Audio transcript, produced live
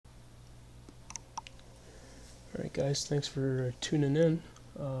Alright guys, thanks for tuning in.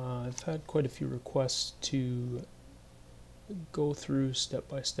 I've had quite a few requests to go through step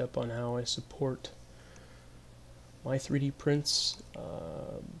by step on how I support my 3D prints.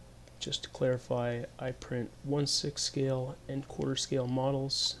 Just to clarify, I print 1/6 scale and quarter scale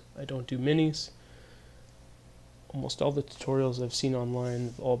models. I don't do minis. Almost all the tutorials I've seen online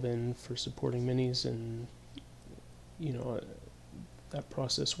have all been for supporting minis, and that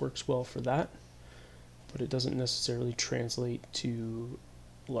process works well for that, but it doesn't necessarily translate to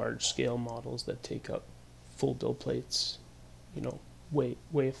large scale models that take up full build plates, weigh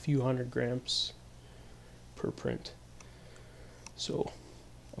a few hundred grams per print. So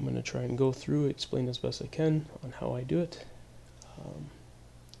I'm going to try and go through, explain as best I can on how I do it.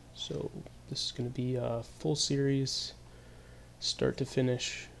 So this is going to be a full series, start to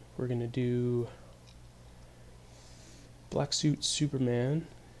finish. We're going to do Black Suit Superman,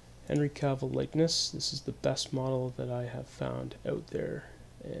 Henry Cavill likeness. This is the best model that I have found out there,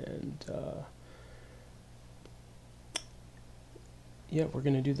 and yeah, we're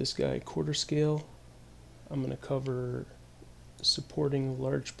going to do this guy quarter scale. I'm going to cover supporting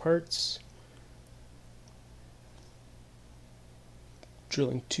large parts,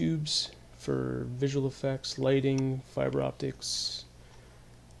 drilling tubes for visual effects, lighting, fiber optics.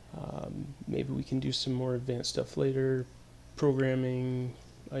 Maybe we can do some more advanced stuff later. Programming,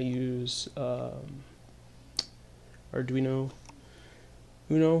 I use Arduino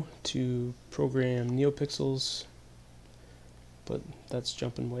Uno to program NeoPixels, but that's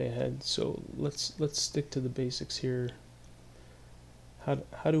jumping way ahead. So let's stick to the basics here.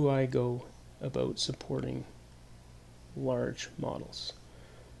 How do I go about supporting large models,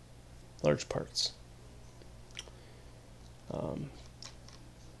 large parts?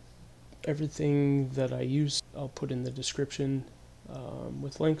 Everything that I use I'll put in the description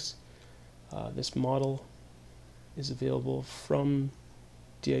with links. This model is available from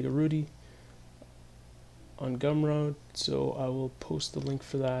Diego Rudy on Gumroad, so I will post the link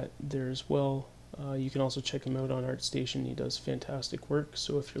for that there as well. You can also check him out on ArtStation. He does fantastic work,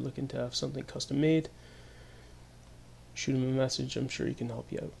 so if you're looking to have something custom made, shoot him a message. I'm sure he can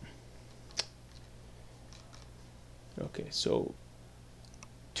help you out. Okay, so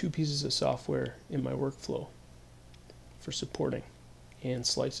 2 pieces of software in my workflow for supporting and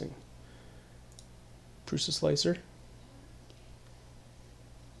slicing. Prusa Slicer.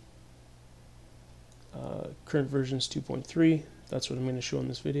 Current version is 2.3. That's what I'm going to show in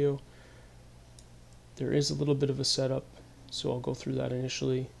this video. There is a little bit of a setup, so I'll go through that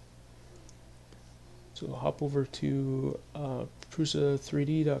initially. So I'll hop over to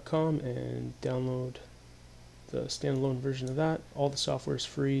prusa3d.com and download the standalone version of that. All the software is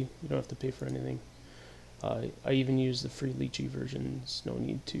free. You don't have to pay for anything. I even use the free Lychee versions. No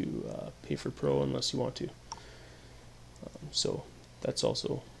need to pay for Pro unless you want to. So that's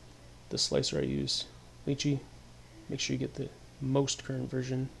also the slicer I use, Lychee. Make sure you get the most current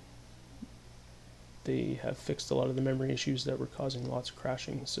version. They have fixed a lot of the memory issues that were causing lots of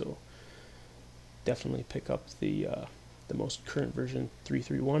crashing, so definitely pick up the most current version,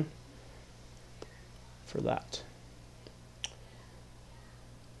 3.3.1, for that.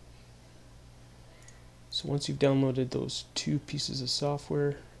 So once you've downloaded those 2 pieces of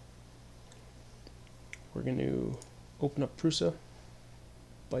software, we're going to open up Prusa.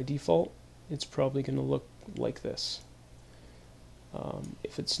 By default, it's probably going to look like this.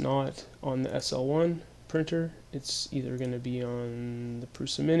 If it's not on the SL1 printer, it's either going to be on the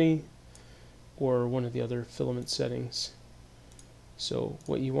Prusa Mini or one of the other filament settings. So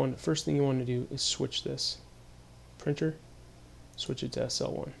first thing you want to do is switch this printer, switch it to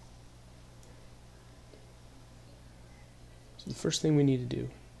SL1. So the first thing we need to do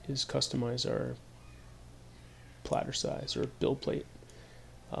is customize our platter size or build plate.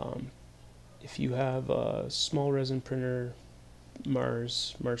 If you have a small resin printer,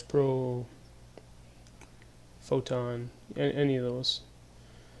 Mars Pro, Photon, any of those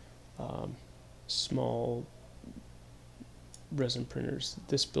small resin printers,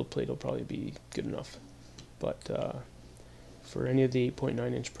 this build plate will probably be good enough. But for any of the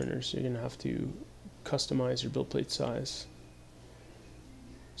 8.9 inch printers, you're going to have to customize your build plate size.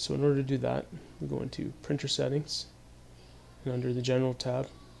 So in order to do that, we go into printer settings, and under the general tab,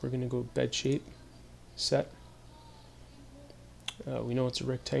 we're going to go bed shape, set. We know it's a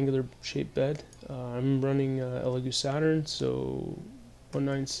rectangular shaped bed. I'm running Elegoo Saturn, so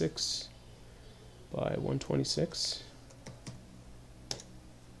 196 by 126.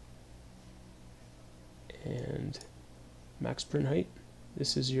 And max print height,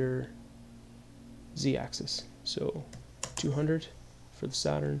 this is your Z-axis, so 200 for the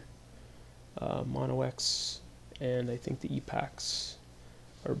Saturn, Mono X and I think the EPACs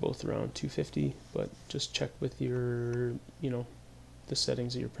are both around 250, but just check with your, the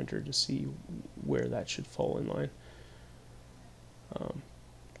settings of your printer to see where that should fall in line.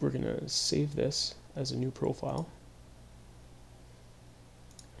 We're going to save this as a new profile.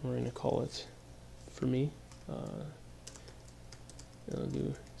 We're going to call it, for me, I'll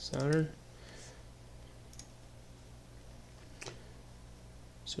do Saturn.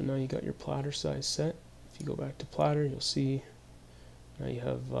 So now you got your platter size set. If you go back to platter, you'll see now you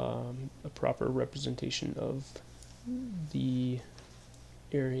have a proper representation of the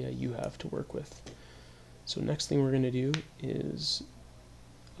area you have to work with. So next thing we're going to do is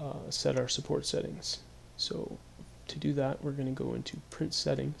set our support settings. So to do that, we're going to go into Print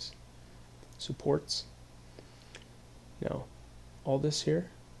Settings, Supports. Now, all this here,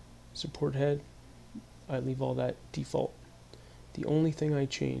 support head, I leave all that default. The only thing I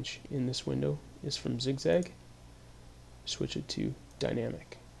change in this window is from zigzag, switch it to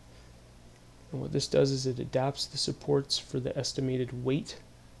dynamic. And what this does is it adapts the supports for the estimated weight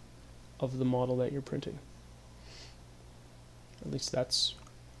of the model that you're printing. At least that's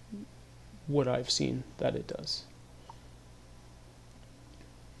what I've seen that it does.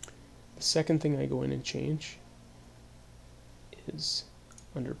 The second thing I go in and change is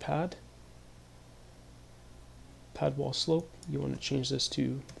under pad wall slope. You want to change this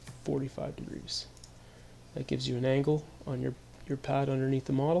to 45 degrees. That gives you an angle on your pad underneath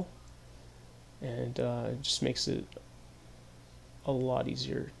the model, and it just makes it a lot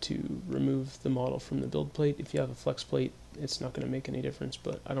easier to remove the model from the build plate. If you have a flex plate, it's not going to make any difference,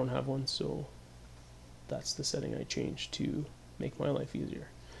 but I don't have one, so that's the setting I changed to make my life easier.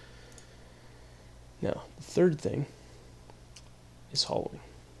 Now, the third thing is hollowing.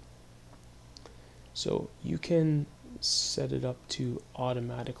 So you can set it up to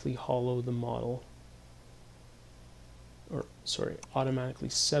automatically hollow the model, or sorry, automatically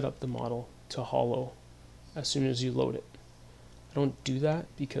set up the model to hollow as soon as you load it. I don't do that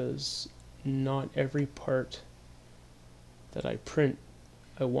because not every part that I print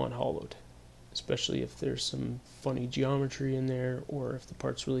I want hollowed, especially if there's some funny geometry in there, or if the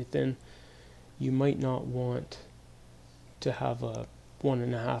part's really thin. You might not want to have a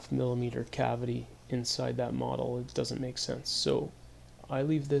 1.5 millimeter cavity inside that model. It doesn't make sense. So I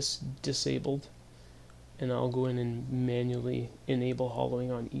leave this disabled, and I'll go in and manually enable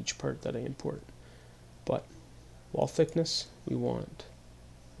hollowing on each part that I import. But wall thickness, we want,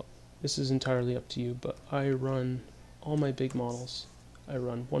 this is entirely up to you, but I run all my big models, I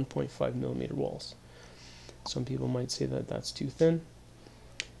run 1.5 millimeter walls. Some people might say that that's too thin.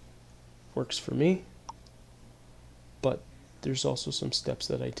 Works for me, but there's also some steps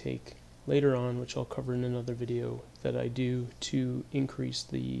that I take later on, which I'll cover in another video, that I do to increase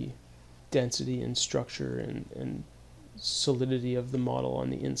the density and structure and solidity of the model on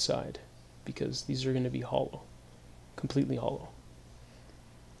the inside, because these are going to be hollow, completely hollow.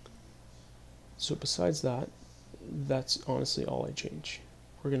 So besides that, that's honestly all I change.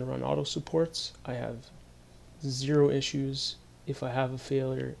 We're going to run auto supports. I have 0 issues. If I have a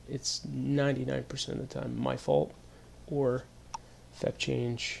failure, it's 99% of the time my fault, or FEP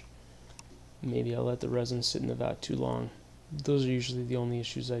change, maybe I let the resin sit in the vat too long. Those are usually the only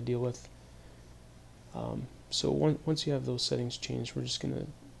issues I deal with. So once you have those settings changed, we're just going to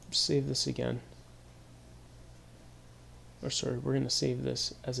save this again. Or sorry, we're going to save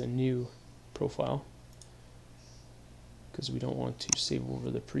this as a new profile, because we don't want to save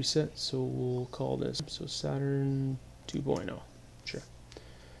over the preset. So we'll call this Saturn 2.0. Sure.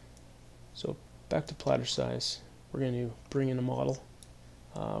 So back to platter size, we're going to bring in a model.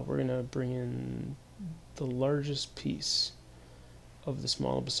 We're going to bring in the largest piece of this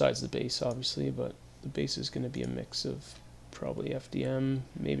model, besides the base obviously, but the base is going to be a mix of probably FDM,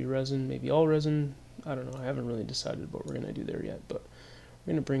 maybe resin, maybe all resin. I don't know, I haven't really decided what we're going to do there yet, but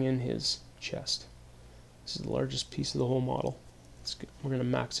we're going to bring in his chest. This is the largest piece of the whole model. We're going to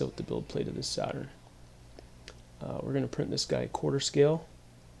max out the build plate of this Saturn. We're going to print this guy quarter scale.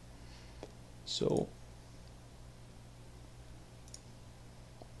 So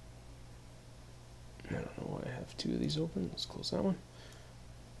I don't know why I have 2 of these open. Let's close that one.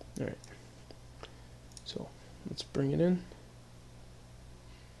 Alright. So let's bring it in.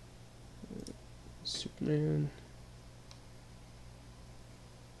 Superman.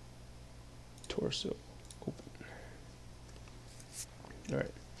 Torso. Open.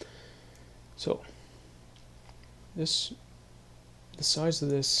 Alright. So the size of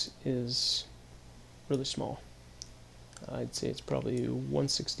this is really small. I'd say it's probably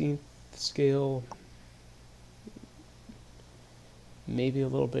 1/16 scale, maybe a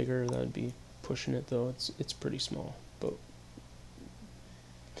little bigger. That would be pushing it though. It's pretty small, but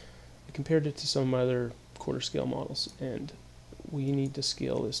I compared it to some other quarter scale models, and we need to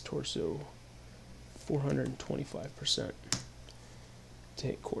scale this torso 425% to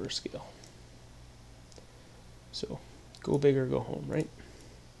hit quarter scale. So go big or go home, right?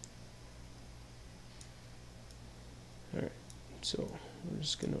 Alright, so we're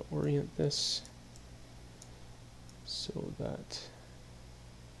just going to orient this so that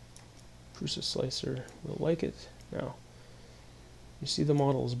Prusa Slicer will like it. Now, you see the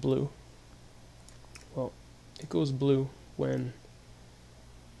model is blue. Well, it goes blue when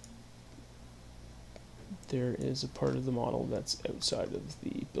there is a part of the model that's outside of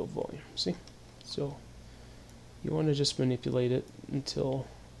the build volume. See? So you want to just manipulate it until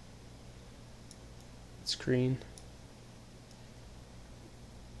it's green,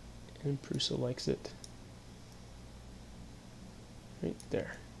 and Prusa likes it. Right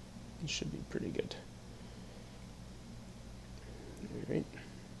there. It should be pretty good. Alright.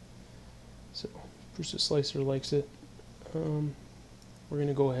 So Prusa Slicer likes it. We're going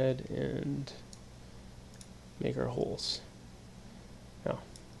to go ahead and make our holes. Now,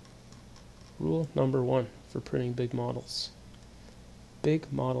 rule number 1 for printing big models.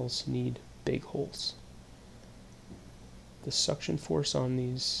 Big models need big holes. The suction force on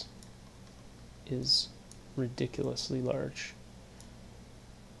these is ridiculously large.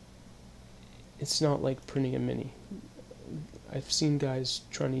 It's not like printing a mini. I've seen guys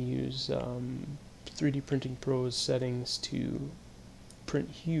trying to use 3D Printing Pro's settings to print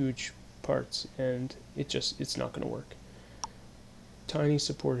huge parts, and it's not going to work. Tiny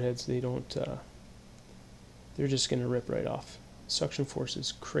support heads, they're just going to rip right off. Suction force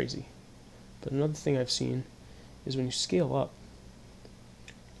is crazy. But another thing I've seen is when you scale up,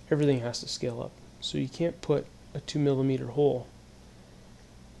 everything has to scale up. So you can't put a 2mm hole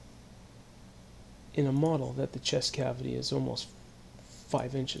in a model that the chest cavity is almost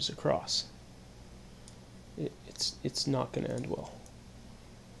 5 inches across. It's not going to end well.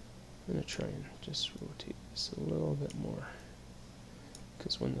 I'm going to try and just rotate this a little bit more,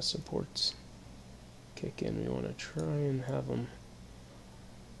 because when the supports kick in, we want to try and have them,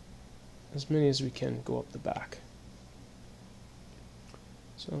 as many as we can, go up the back.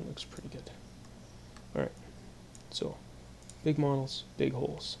 So that looks pretty good. Alright, so big models, big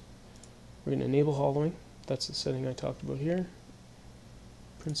holes. We're going to enable hollowing. That's the setting I talked about here.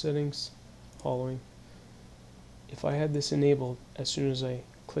 Print settings, hollowing. If I had this enabled, as soon as I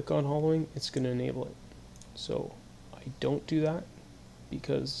click on hollowing, it's going to enable it. So I don't do that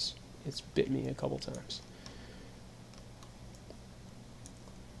because it's bit me a couple times.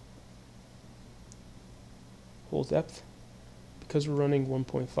 Hole depth. Because we're running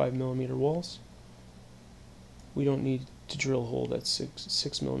 1.5mm walls, we don't need to drill a hole that's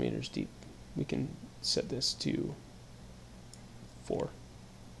 6 millimeters deep. We can set this to 4.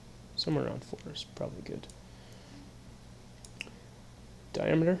 Somewhere around 4 is probably good.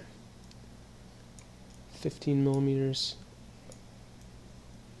 Diameter, 15 millimeters,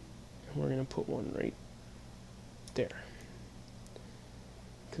 and we're going to put one right there.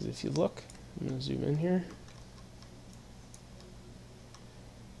 Because if you look, I'm going to zoom in here.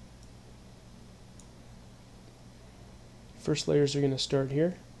 First layers are going to start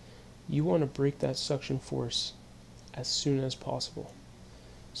here. You want to break that suction force as soon as possible.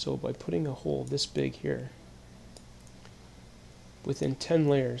 So by putting a hole this big here, within 10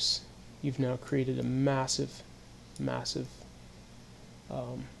 layers, you've now created a massive, massive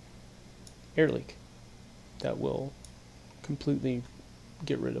air leak that will completely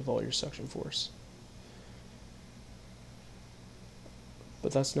get rid of all your suction force.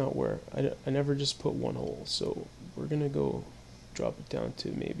 But that's not where, I never just put one hole, so we're going to go drop it down to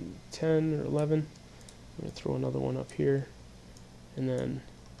maybe 10 or 11. I'm going to throw another one up here, and then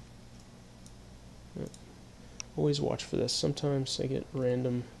always watch for this. Sometimes I get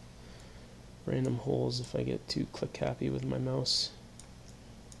random holes if I get too click happy with my mouse.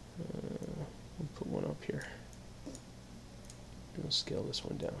 We'll put one up here. And we'll scale this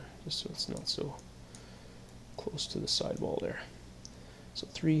one down just so it's not so close to the sidewall there. So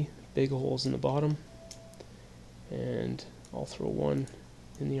 3 big holes in the bottom, and I'll throw one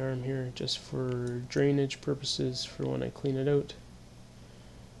in the arm here just for drainage purposes for when I clean it out.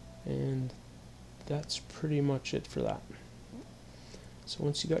 And that's pretty much it for that. So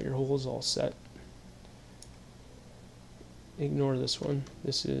once you got your holes all set, ignore this one.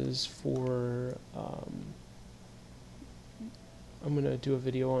 This is for, I'm going to do a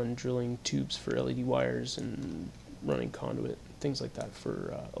video on drilling tubes for LED wires and running conduit, things like that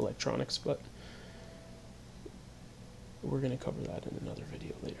for electronics, but we're going to cover that in another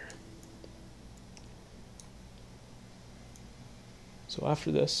video later. So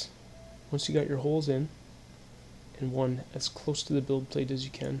after this, once you got your holes in, and one as close to the build plate as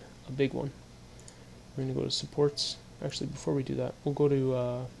you can, a big one, we're going to go to supports. Actually, before we do that, we'll go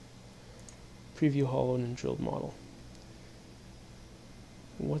to preview hollowed and drilled model.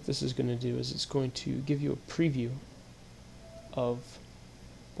 And what this is going to do is it's going to give you a preview of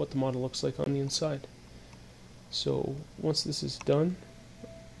what the model looks like on the inside. So once this is done,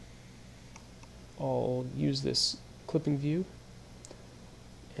 I'll use this clipping view,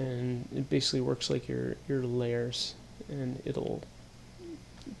 and it basically works like your layers, and it'll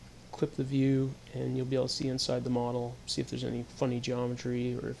clip the view and you'll be able to see inside the model, see if there's any funny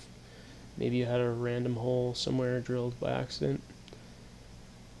geometry, or if maybe you had a random hole somewhere drilled by accident.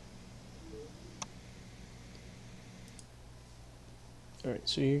 Alright,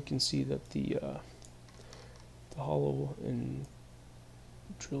 so here you can see that the hollow and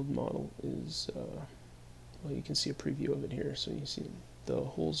drilled model is, well, you can see a preview of it here. So you see the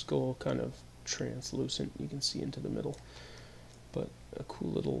holes go kind of translucent, you can see into the middle. But a cool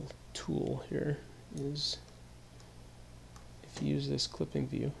little tool here is, if you use this clipping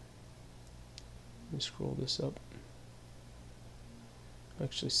view, let me scroll this up,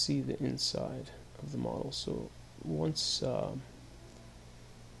 actually see the inside of the model. So once I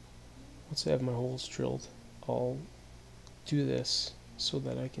have my holes drilled, I'll do this so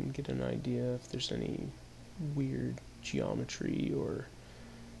that I can get an idea if there's any weird geometry, or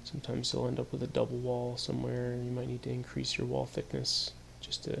sometimes you'll end up with a double wall somewhere and you might need to increase your wall thickness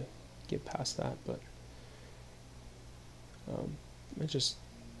just to get past that. But I just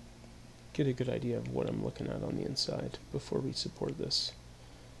get a good idea of what I'm looking at on the inside before we support this.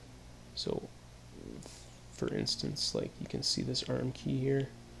 So for instance, like you can see this arm key here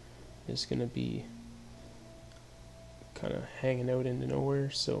is going to be kind of hanging out into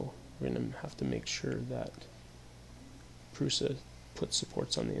nowhere, so we're going to have to make sure that Prusa puts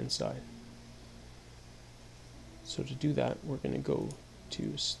supports on the inside. So to do that, we're going to go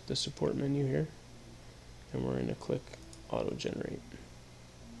to the support menu here, and we're going to click auto generate,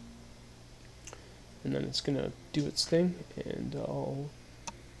 and then it's going to do its thing, and I'll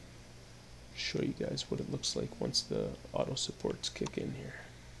show you guys what it looks like once the auto supports kick in here.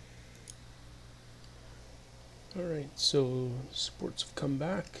 Alright, so supports have come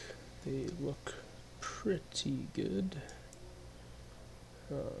back. They look pretty good.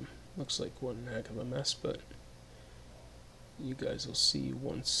 Looks like one heck of a mess, but you guys will see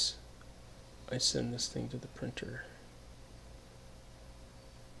once I send this thing to the printer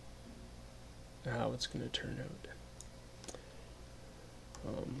how it's going to turn out.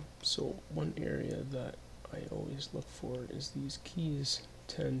 So one area that I always look for is these keys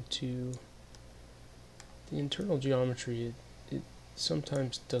tend to, the internal geometry, it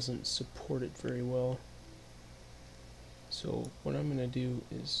sometimes doesn't support it very well. So what I'm going to do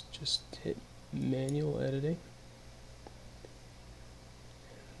is just hit manual editing.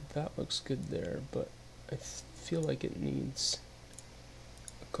 That looks good there, but I feel like it needs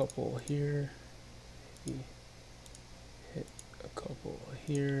a couple here, maybe hit a couple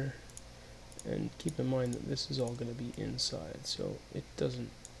here, and keep in mind that this is all going to be inside, so it doesn't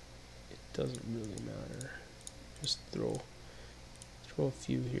really matter. Just throw a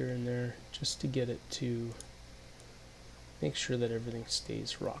few here and there just to get it to make sure that everything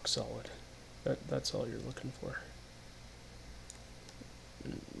stays rock solid. That's all you're looking for.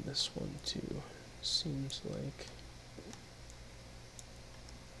 And this one too seems like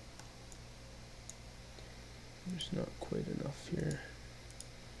there's not quite enough here,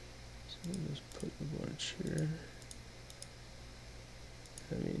 so we'll just put a bunch here.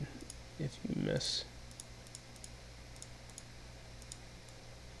 I mean, if you miss,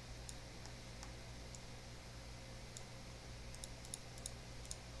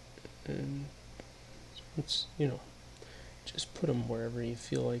 and it's, you know, just put them wherever you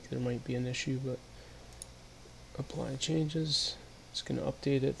feel like there might be an issue, but apply changes. It's going to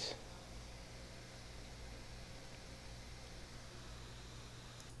update it.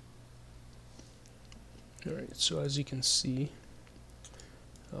 Alright, so as you can see,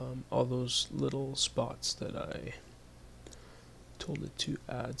 all those little spots that I told it to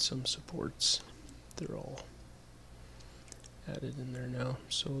add some supports, they're all added in there now.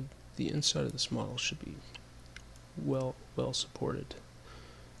 So the inside of this model should be well supported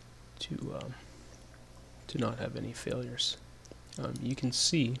to not have any failures. You can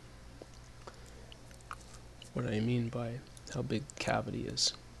see what I mean by how big the cavity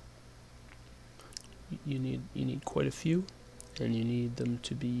is. You need quite a few, and you need them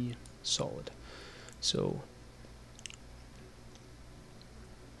to be solid. So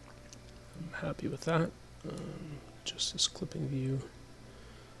I'm happy with that. Just this clipping view.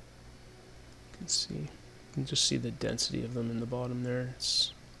 You can just see the density of them in the bottom there.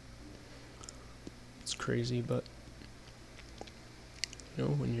 It's crazy, but you know,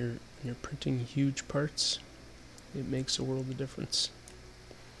 when you're printing huge parts, it makes a world of difference.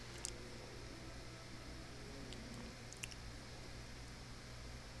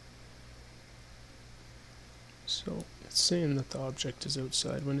 So it's saying that the object is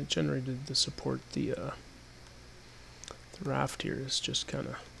outside. When it generated the support, the raft here is just kind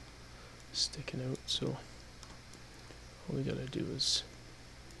of sticking out. So all we gotta do is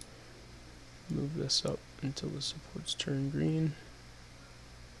move this up until the supports turn green.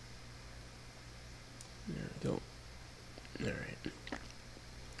 There we go. Alright.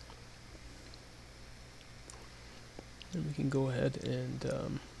 Then we can go ahead and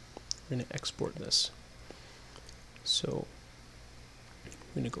we're going to export this. So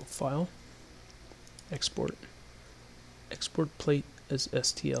we're going to go File, Export, Export Plate as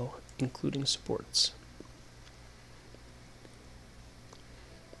STL, including supports.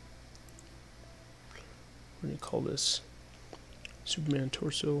 We're going to call this Superman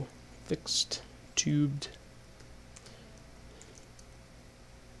Torso Fixed Tubed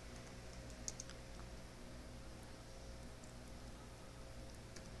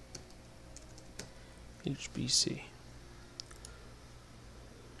HBC.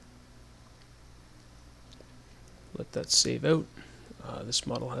 Let that save out. This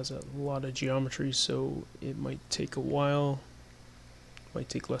model has a lot of geometry, so it might take a while. Might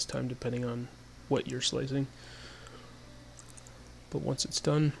take less time depending on what you're slicing. But once it's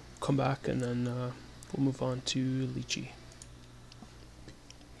done, come back and then we'll move on to Lychee.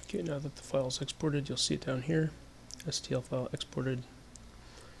 Okay, now that the file is exported, you'll see it down here. STL file exported.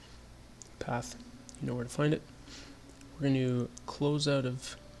 Path, you know where to find it. We're going to close out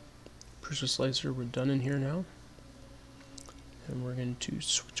of Pressure Slicer. We're done in here now. And we're going to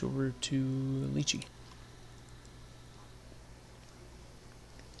switch over to Lychee.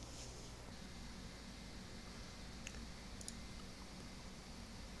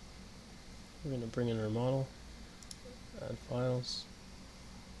 We're going to bring in our model, add files.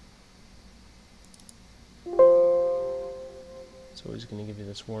 It's always going to give you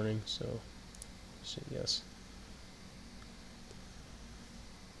this warning, so say yes.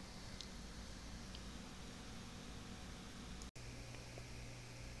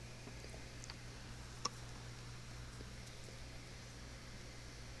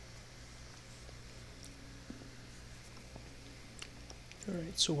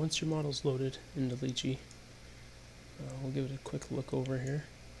 Alright, so once your model's loaded into Lychee, we'll give it a quick look over here.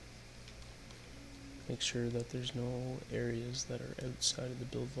 Make sure that there's no areas that are outside of the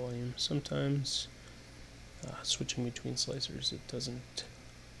build volume. Sometimes switching between slicers, it doesn't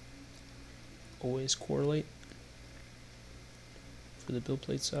always correlate for the build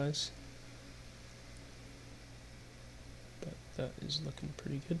plate size, but that is looking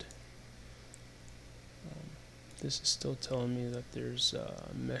pretty good. This is still telling me that there's a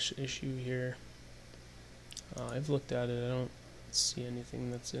mesh issue here. I've looked at it, I don't see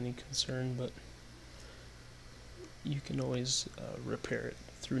anything that's any concern, but you can always repair it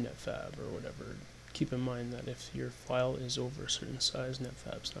through NetFab or whatever. Keep in mind that if your file is over a certain size,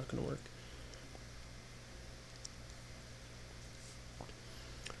 NetFab's not going to work.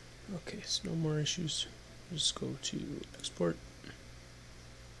 Okay, so no more issues. Just go to export.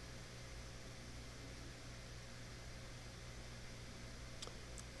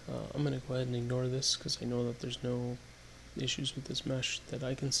 I'm going to go ahead and ignore this because I know that there's no issues with this mesh that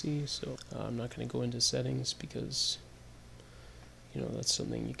I can see, so I'm not going to go into settings because you know that's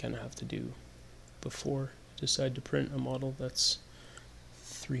something you kind of have to do before you decide to print a model that's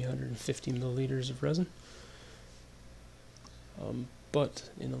 350 milliliters of resin. But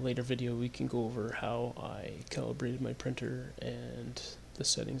in a later video we can go over how I calibrated my printer and the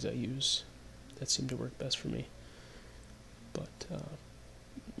settings I use that seem to work best for me. But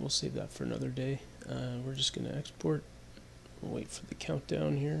we'll save that for another day. We're just going to export. We'll wait for the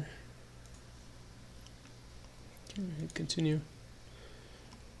countdown here. Hit continue.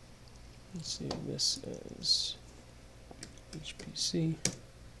 Let's save this as HPC.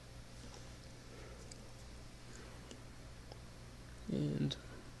 And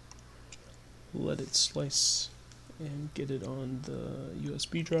let it slice and get it on the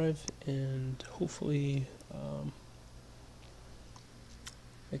USB drive, and hopefully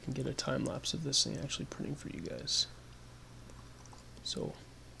I can get a time lapse of this thing actually printing for you guys. So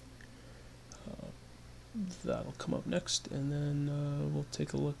that'll come up next, and then we'll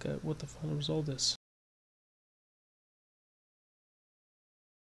take a look at what the final result is.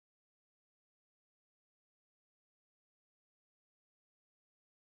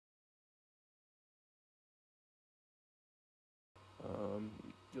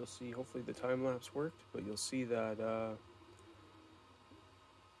 you'll see, hopefully the time-lapse worked, but you'll see that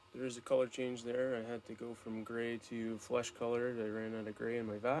there is a color change there. I had to go from gray to flesh colored. I ran out of gray in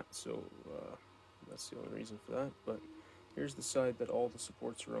my vat, so that's the only reason for that. But here's the side that all the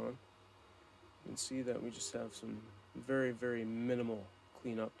supports are on. You can see that we just have some very, very minimal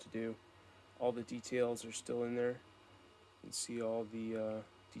cleanup to do. All the details are still in there. You can see all the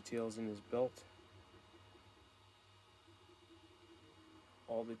details in his belt.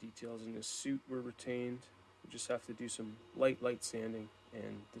 All the details in his suit were retained. We just have to do some light sanding,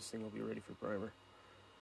 and this thing will be ready for primer.